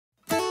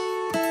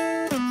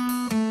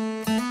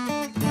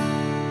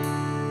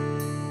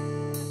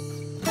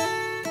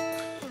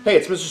Hey,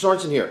 it's Mr.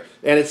 Sorensen here,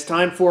 and it's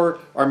time for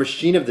our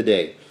machine of the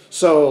day.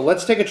 So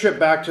let's take a trip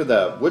back to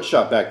the wood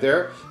shop back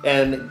there,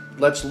 and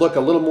let's look a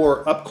little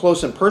more up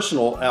close and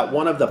personal at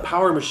one of the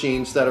power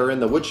machines that are in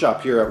the wood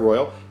shop here at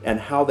Royal and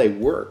how they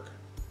work.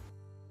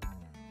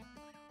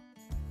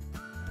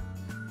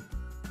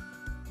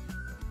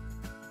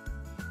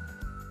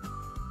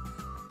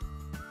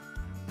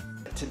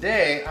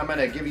 Today, I'm going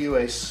to give you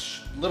a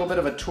little bit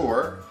of a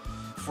tour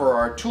for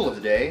our tool of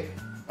the day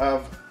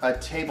of a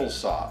table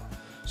saw.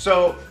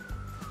 So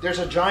there's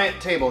a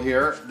giant table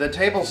here. The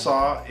table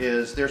saw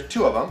there's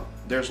two of them.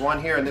 There's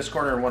one here in this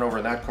corner and one over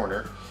in that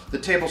corner. The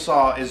table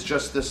saw is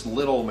just this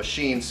little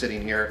machine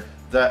sitting here.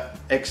 The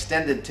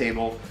extended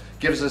table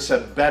gives us a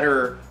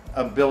better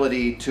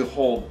ability to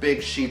hold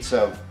big sheets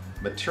of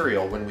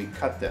material when we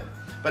cut them.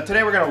 But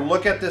today we're going to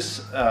look at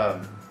this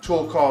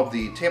tool called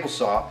the table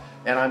saw,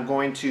 and I'm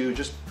going to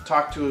just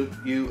talk to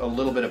you a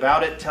little bit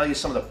about it, tell you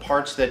some of the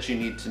parts that you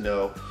need to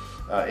know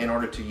in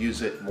order to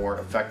use it more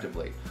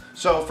effectively.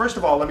 So first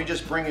of all, let me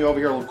just bring you over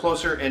here a little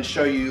closer and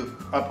show you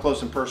up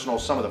close and personal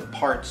some of the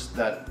parts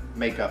that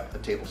make up a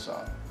table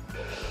saw.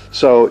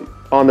 So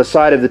on the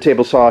side of the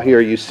table saw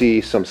here you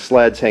see some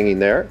sleds hanging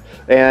there,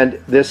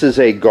 and this is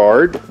a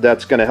guard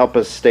that's going to help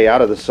us stay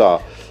out of the saw.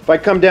 If I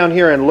come down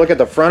here and look at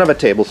the front of a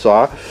table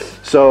saw,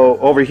 so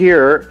over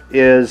here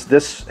is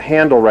this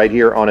handle right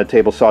here on a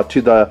table saw.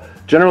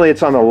 Generally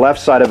it's on the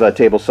left side of a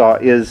table saw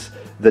is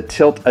the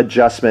tilt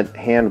adjustment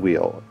hand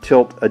wheel.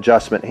 Tilt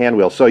adjustment hand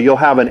wheel. So you'll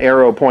have an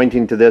arrow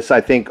pointing to this, I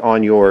think,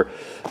 on your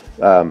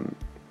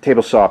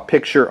table saw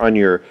picture on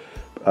your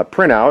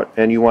printout,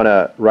 and you want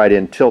to write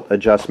in tilt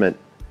adjustment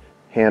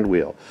hand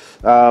wheel.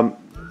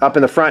 Up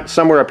in the front,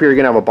 somewhere up here, you're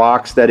going to have a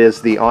box that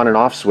is the on and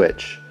off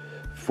switch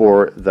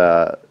for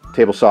the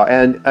table saw.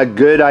 And a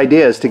good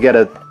idea is to get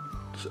a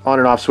on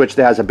and off switch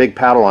that has a big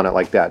paddle on it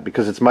like that,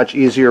 because it's much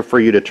easier for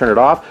you to turn it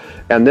off,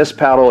 and this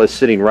paddle is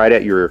sitting right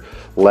at your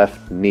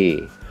left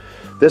knee.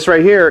 This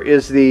right here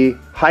is the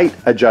height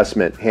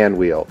adjustment hand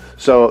wheel.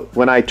 So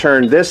when I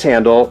turn this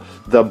handle,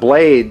 the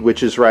blade,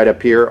 which is right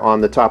up here on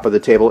the top of the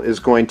table,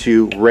 is going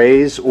to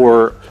raise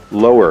or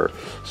lower.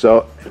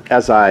 So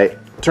as I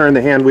turn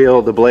the hand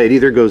wheel, the blade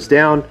either goes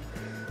down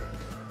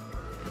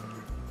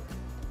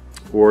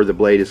or the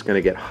blade is going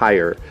to get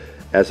higher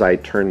as I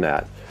turn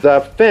that.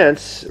 The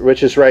fence,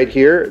 which is right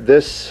here,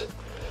 this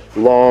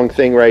long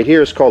thing right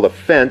here is called a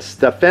fence.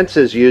 The fence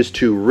is used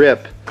to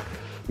rip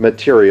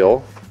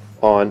material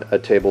on a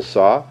table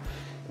saw.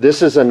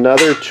 This is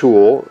another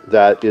tool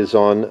that is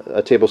on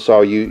a table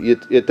saw.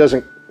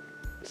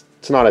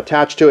 It's not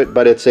attached to it,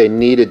 but it's a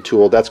kneaded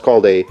tool. That's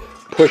called a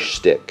push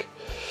stick.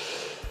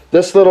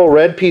 This little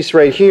red piece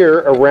right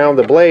here around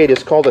the blade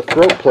is called a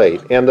throat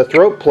plate, and the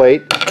throat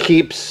plate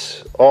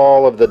keeps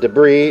all of the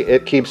debris.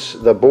 It keeps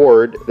the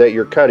board that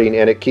you're cutting,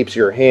 and it keeps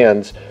your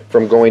hands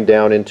from going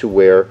down into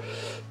where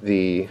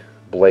the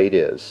blade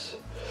is.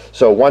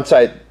 So once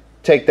I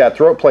take that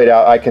throat plate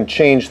out, I can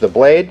change the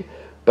blade,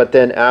 but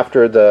then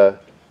after the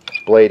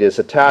blade is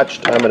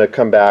attached, I'm going to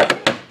come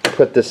back,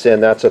 put this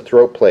in. That's a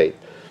throat plate.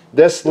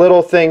 This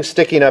little thing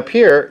sticking up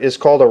here is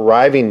called a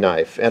riving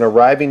knife, and a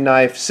riving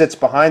knife sits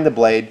behind the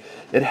blade.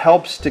 It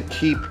helps to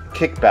keep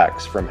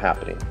kickbacks from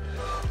happening.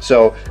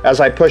 So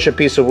as I push a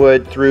piece of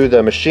wood through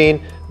the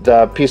machine,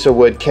 the piece of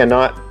wood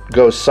cannot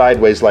go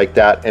sideways like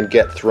that and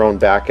get thrown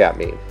back at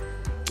me.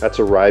 That's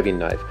a riving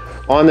knife.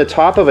 On the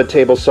top of a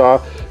table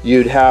saw,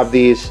 you'd have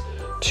these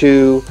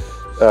two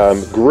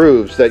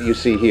grooves that you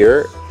see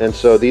here, and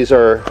so these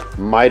are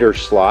miter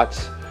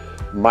slots.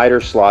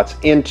 Miter slots.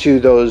 Into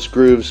those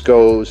grooves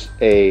goes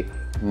a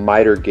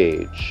miter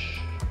gauge.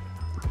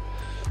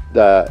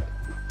 The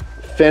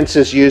fence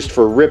is used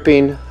for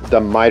ripping. The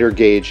miter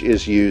gauge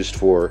is used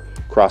for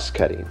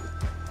cross-cutting.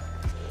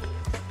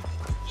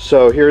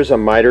 So here's a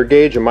miter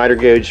gauge. A miter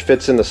gauge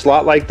fits in the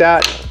slot like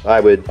that. I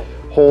would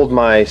hold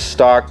my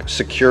stock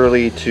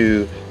securely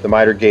to the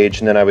miter gauge,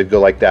 and then I would go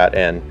like that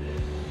and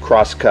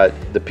cross-cut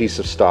the piece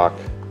of stock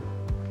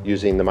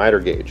using the miter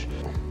gauge.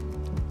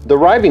 The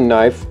riving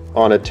knife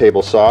on a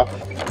table saw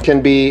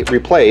can be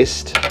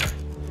replaced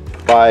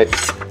by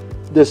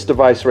this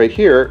device right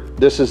here.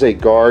 This is a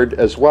guard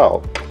as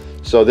well.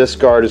 So this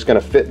guard is going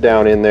to fit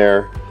down in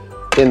there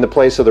in the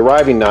place of the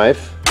riving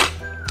knife,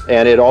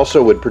 and it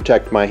also would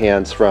protect my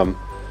hands from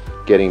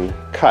getting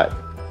cut.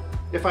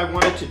 If I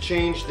wanted to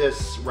change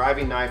this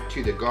riving knife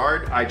to the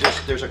guard,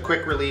 there's a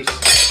quick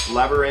release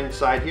lever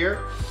inside here.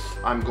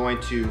 I'm going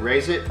to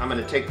raise it. I'm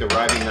going to take the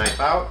riving knife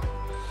out,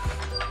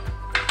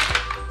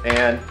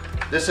 and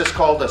this is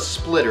called a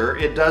splitter.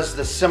 It does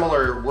the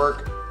similar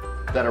work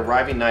that a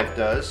riving knife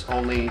does,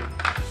 only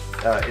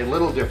a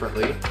little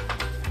differently.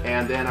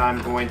 And then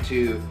I'm going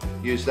to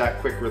use that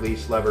quick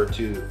release lever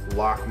to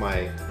lock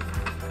my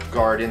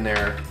guard in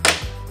there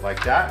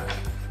like that.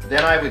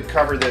 Then I would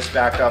cover this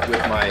back up with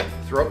my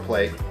throat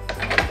plate.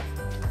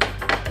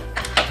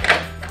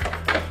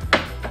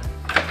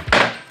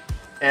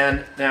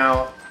 And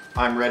now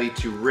I'm ready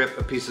to rip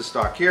a piece of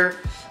stock here,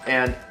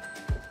 and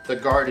the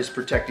guard is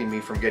protecting me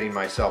from getting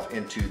myself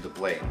into the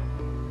blade.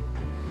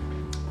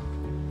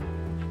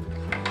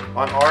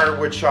 on our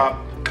wood shop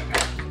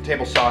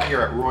table saw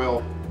here at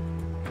Royal,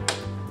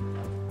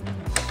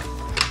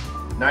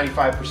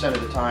 95%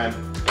 of the time,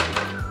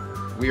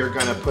 we are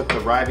going to put the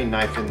riving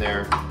knife in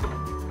there.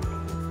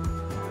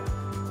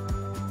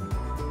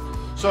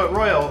 So at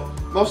Royal,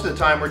 most of the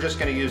time we're just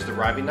going to use the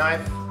riving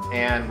knife,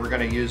 and we're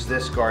going to use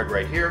this guard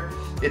right here.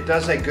 It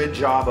does a good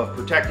job of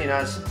protecting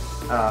us,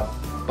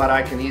 but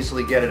I can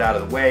easily get it out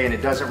of the way, and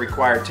it doesn't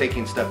require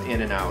taking stuff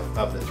in and out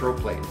of the throat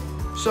plate.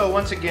 So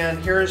once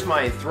again, here's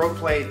my throat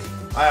plate.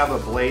 I have a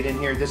blade in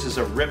here. This is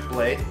a rip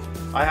blade.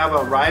 I have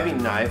a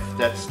riving knife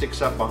that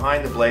sticks up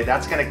behind the blade.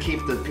 That's going to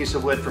keep the piece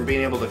of wood from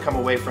being able to come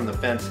away from the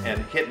fence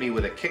and hit me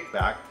with a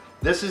kickback.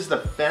 This is the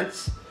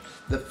fence.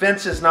 The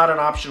fence is not an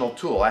optional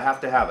tool. I have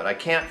to have it. I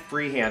can't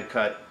freehand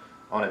cut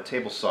on a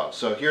table saw.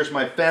 So here's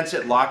my fence.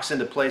 It locks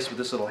into place with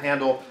this little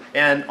handle.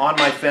 And on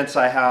my fence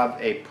I have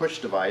a push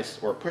device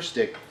or push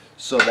stick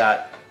so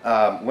that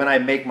when I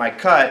make my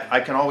cut, I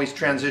can always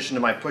transition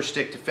to my push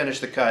stick to finish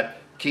the cut,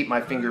 keep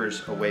my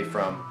fingers away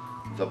from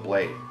the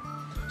blade.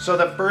 So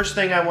the first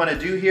thing I want to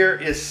do here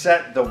is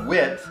set the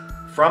width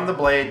from the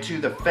blade to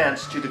the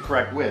fence to the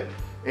correct width.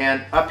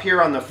 And up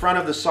here on the front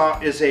of the saw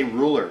is a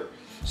ruler.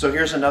 So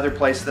here's another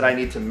place that I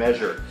need to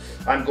measure.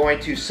 I'm going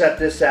to set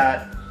this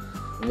at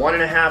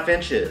 1.5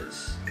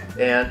 inches,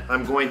 and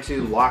I'm going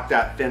to lock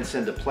that fence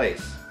into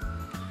place.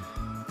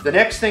 The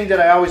next thing that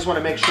I always want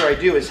to make sure I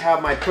do is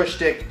have my push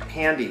stick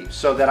handy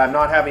so that I'm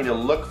not having to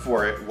look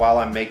for it while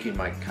I'm making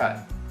my cut.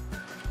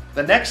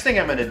 The next thing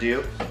I'm going to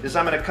do is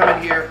I'm going to come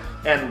in here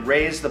and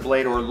raise the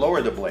blade or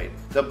lower the blade.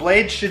 The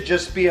blade should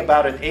just be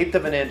about 1/8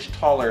 of an inch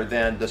taller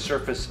than the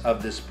surface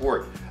of this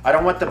board. I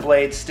don't want the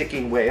blade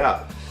sticking way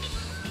up.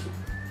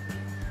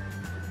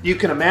 You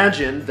can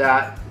imagine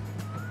that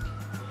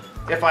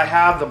if I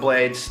have the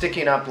blade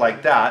sticking up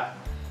like that,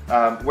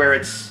 where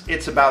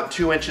it's about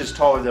 2 inches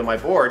taller than my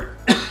board,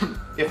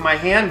 if my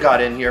hand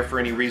got in here for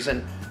any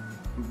reason,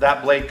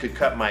 that blade could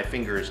cut my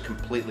fingers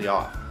completely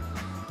off.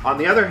 On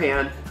the other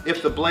hand,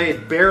 if the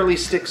blade barely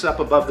sticks up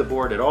above the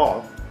board at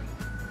all,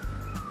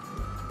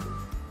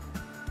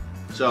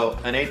 so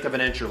 1/8 of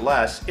an inch or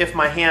less, if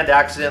my hand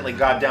accidentally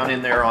got down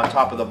in there on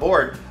top of the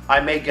board, I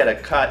may get a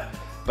cut,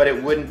 but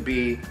it wouldn't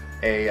be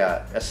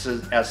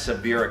as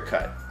severe a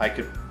cut. I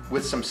could,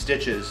 with some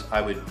stitches,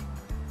 I would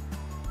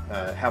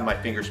have my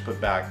fingers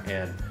put back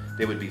and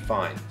they would be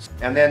fine.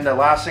 And then the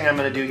last thing I'm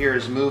going to do here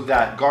is move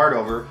that guard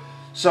over.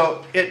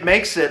 So it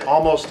makes it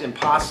almost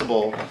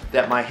impossible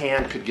that my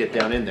hand could get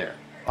down in there.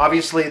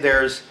 Obviously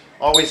there's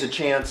always a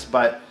chance,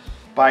 but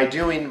by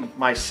doing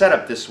my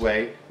setup this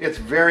way, it's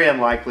very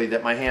unlikely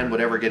that my hand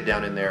would ever get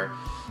down in there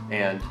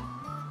and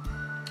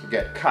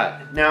get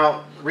cut.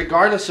 Now,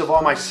 regardless of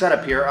all my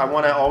setup here, I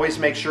want to always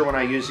make sure when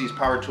I use these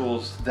power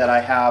tools that I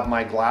have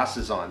my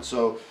glasses on.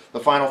 So the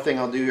final thing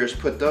I'll do here is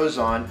put those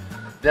on,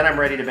 then I'm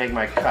ready to make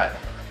my cut.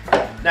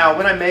 Now,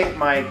 when I make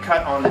my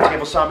cut on the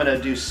table saw, I'm going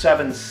to do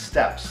 7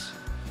 steps.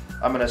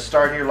 I'm going to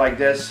start here like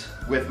this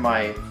with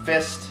my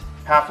fist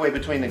halfway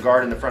between the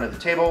guard and the front of the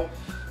table,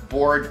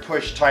 board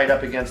pushed tight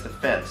up against the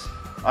fence.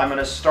 I'm going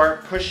to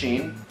start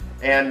pushing,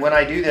 and when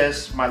I do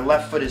this, my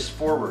left foot is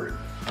forward.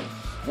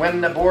 When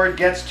the board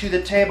gets to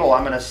the table,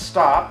 I'm going to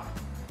stop.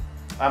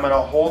 I'm going to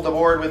hold the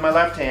board with my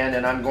left hand,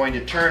 and I'm going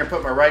to turn and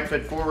put my right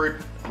foot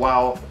forward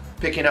while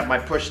picking up my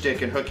push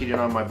stick and hooking it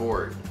on my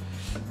board.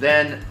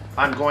 Then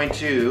I'm going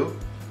to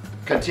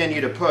continue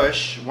to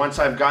push. Once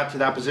I've got to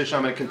that position,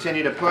 I'm going to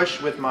continue to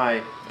push with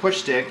my push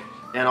stick,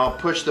 and I'll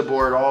push the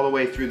board all the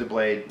way through the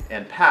blade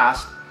and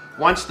past.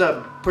 Once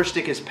the push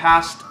stick is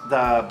past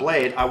the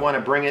blade, I want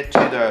to bring it to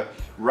the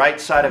right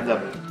side of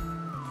the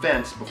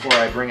fence before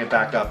I bring it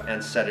back up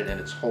and set it in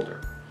its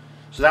holder.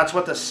 So that's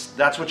what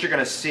you're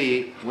going to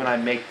see when I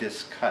make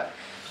this cut.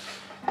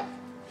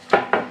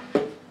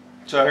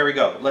 So here we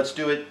go. Let's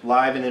do it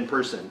live and in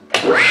person.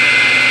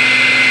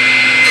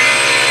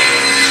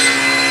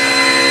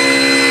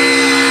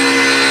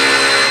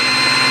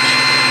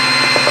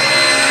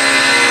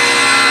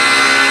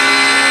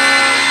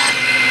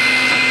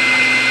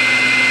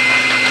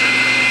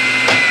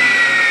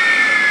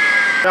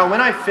 Now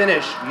when I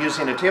finish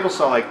using a table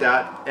saw like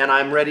that and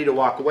I'm ready to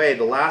walk away,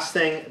 the last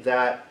thing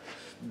that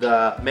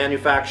the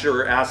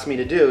manufacturer asked me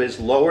to do is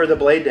lower the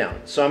blade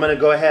down. So I'm going to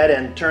go ahead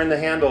and turn the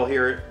handle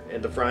here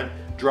at the front,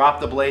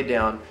 drop the blade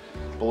down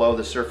below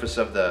the surface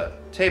of the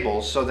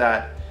table so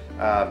that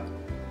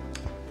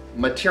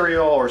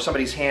material or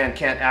somebody's hand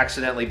can't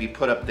accidentally be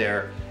put up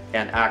there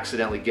and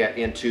accidentally get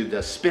into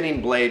the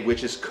spinning blade,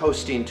 which is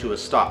coasting to a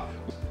stop.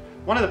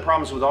 One of the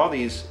problems with all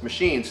these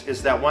machines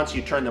is that once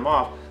you turn them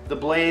off, the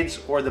blades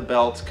or the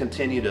belts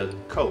continue to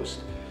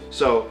coast.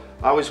 So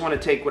I always want to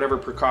take whatever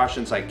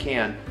precautions I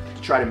can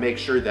to try to make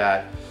sure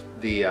that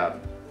the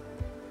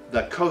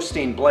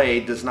coasting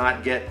blade does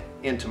not get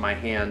into my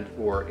hand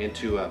or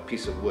into a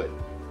piece of wood.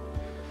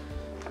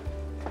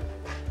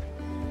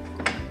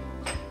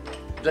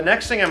 The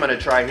next thing I'm going to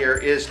try here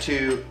is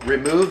to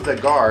remove the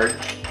guard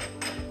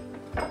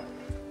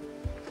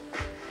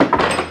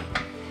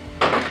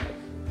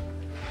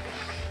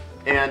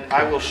and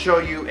I will show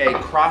you a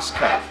cross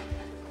cut.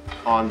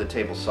 on the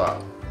table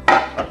saw,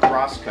 a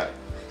cross cut.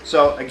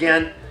 So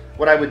again,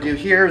 what I would do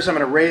here is I'm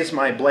going to raise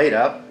my blade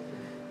up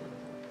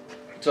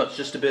so it's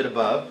just a bit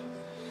above.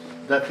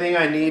 The thing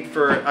I need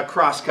for a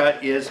cross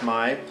cut is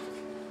my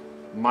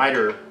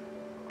miter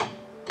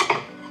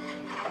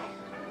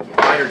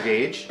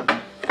gauge,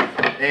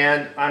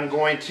 and I'm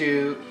going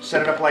to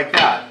set it up like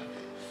that.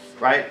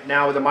 Right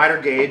now with a miter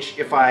gauge,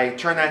 if I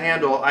turn that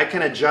handle, I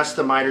can adjust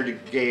the miter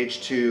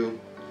gauge to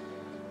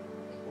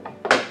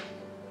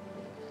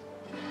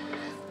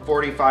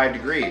 45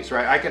 degrees,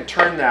 right? I can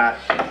turn that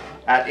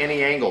at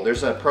any angle.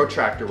 There's a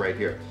protractor right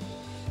here.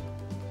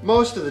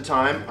 Most of the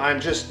time, I'm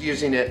just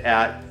using it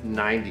at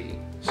 90.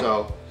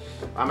 So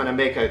I'm going to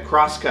make a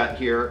cross cut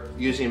here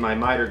using my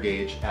miter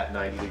gauge at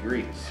 90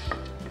 degrees.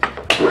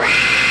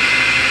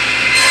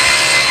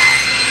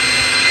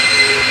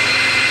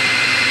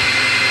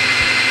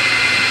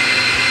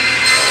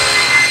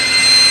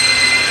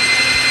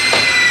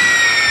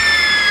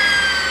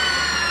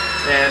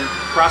 And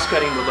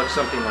cross-cutting would look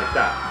something like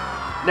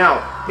that.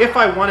 Now, if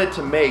I wanted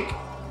to make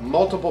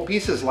multiple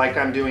pieces like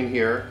I'm doing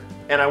here,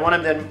 and I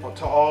wanted them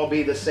to all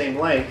be the same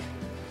length,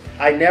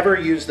 I never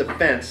use the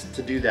fence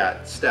to do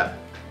that step.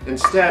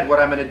 Instead, what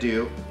I'm going to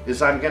do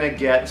is I'm going to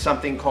get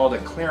something called a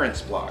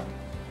clearance block.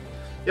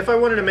 If I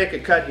wanted to make a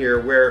cut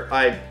here where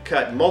I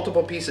cut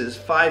multiple pieces,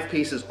 5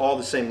 pieces all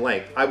the same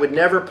length, I would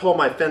never pull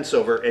my fence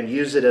over and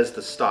use it as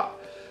the stop.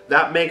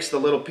 That makes the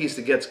little piece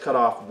that gets cut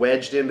off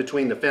wedged in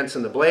between the fence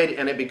and the blade,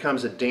 and it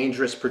becomes a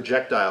dangerous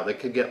projectile that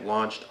could get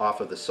launched off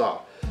of the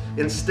saw.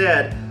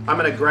 Instead, I'm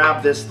going to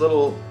grab this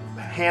little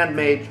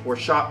handmade or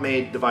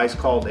shop-made device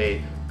called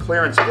a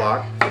clearance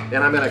block, and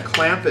I'm going to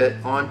clamp it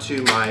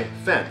onto my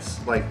fence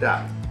like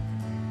that.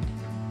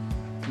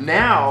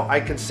 Now I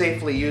can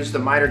safely use the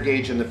miter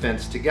gauge and the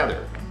fence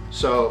together.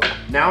 So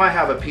now I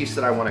have a piece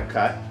that I want to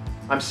cut.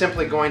 I'm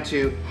simply going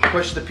to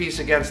push the piece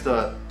against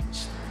the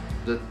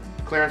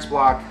clearance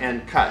block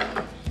and cut.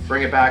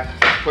 Bring it back,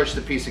 push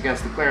the piece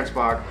against the clearance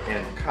block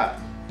and cut.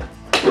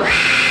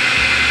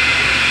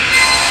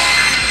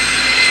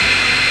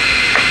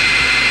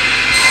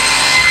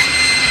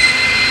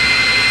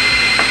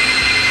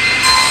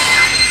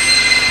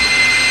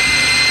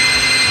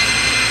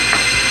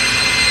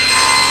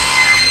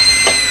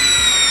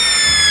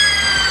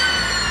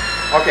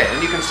 Okay,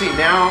 and you can see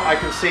now I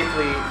can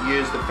safely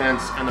use the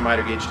fence and the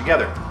miter gauge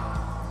together.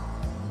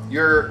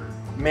 Your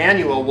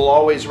manual will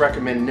always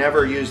recommend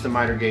never use the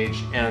miter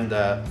gauge and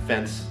the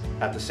fence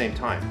at the same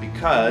time,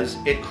 because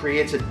it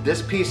creates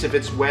this piece, if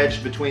it's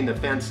wedged between the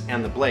fence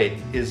and the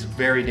blade, is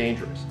very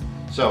dangerous.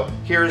 So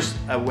here's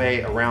a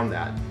way around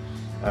that,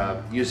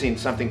 using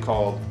something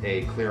called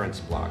a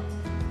clearance block.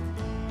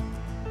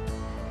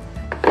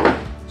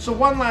 So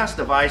one last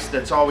device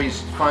that's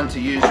always fun to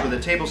use with a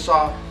table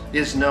saw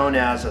is known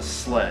as a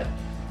sled.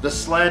 The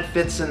sled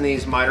fits in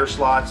these miter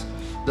slots.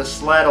 The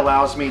sled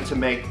allows me to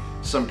make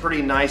some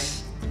pretty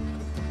nice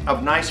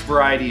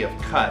variety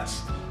of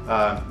cuts,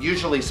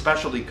 usually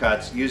specialty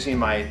cuts using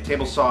my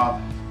table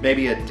saw,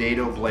 maybe a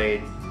dado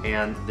blade,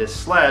 and this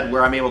sled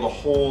where I'm able to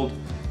hold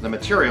the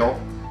material.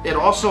 It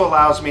also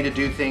allows me to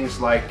do things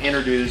like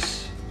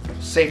introduce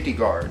safety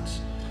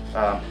guards.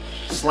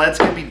 Sleds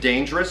can be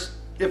dangerous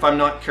if I'm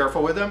not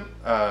careful with them,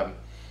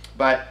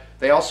 but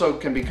they also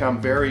can become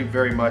very,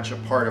 very much a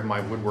part of my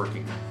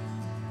woodworking.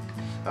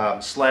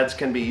 Sleds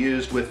can be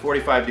used with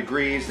 45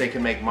 degrees, they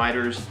can make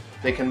miters,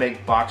 they can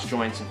make box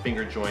joints and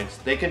finger joints.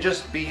 They can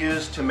just be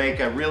used to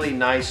make a really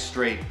nice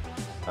straight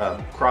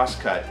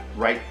cross-cut,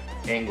 right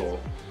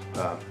angle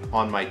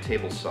on my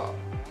table saw.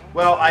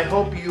 Well, I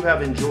hope you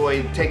have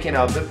enjoyed taking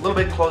a little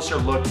bit closer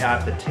look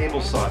at the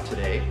table saw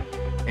today,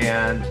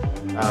 and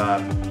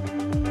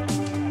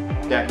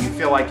that you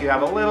feel like you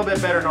have a little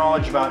bit better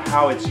knowledge about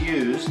how it's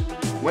used.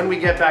 When we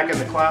get back in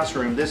the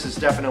classroom, this is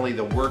definitely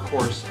the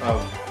workhorse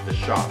of the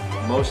shop.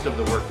 Most of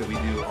the work that we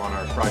do on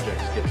our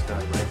projects gets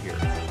done right here.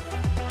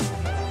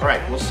 All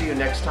right, we'll see you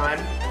next time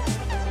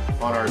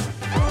on our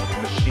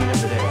machine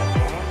of the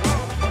day.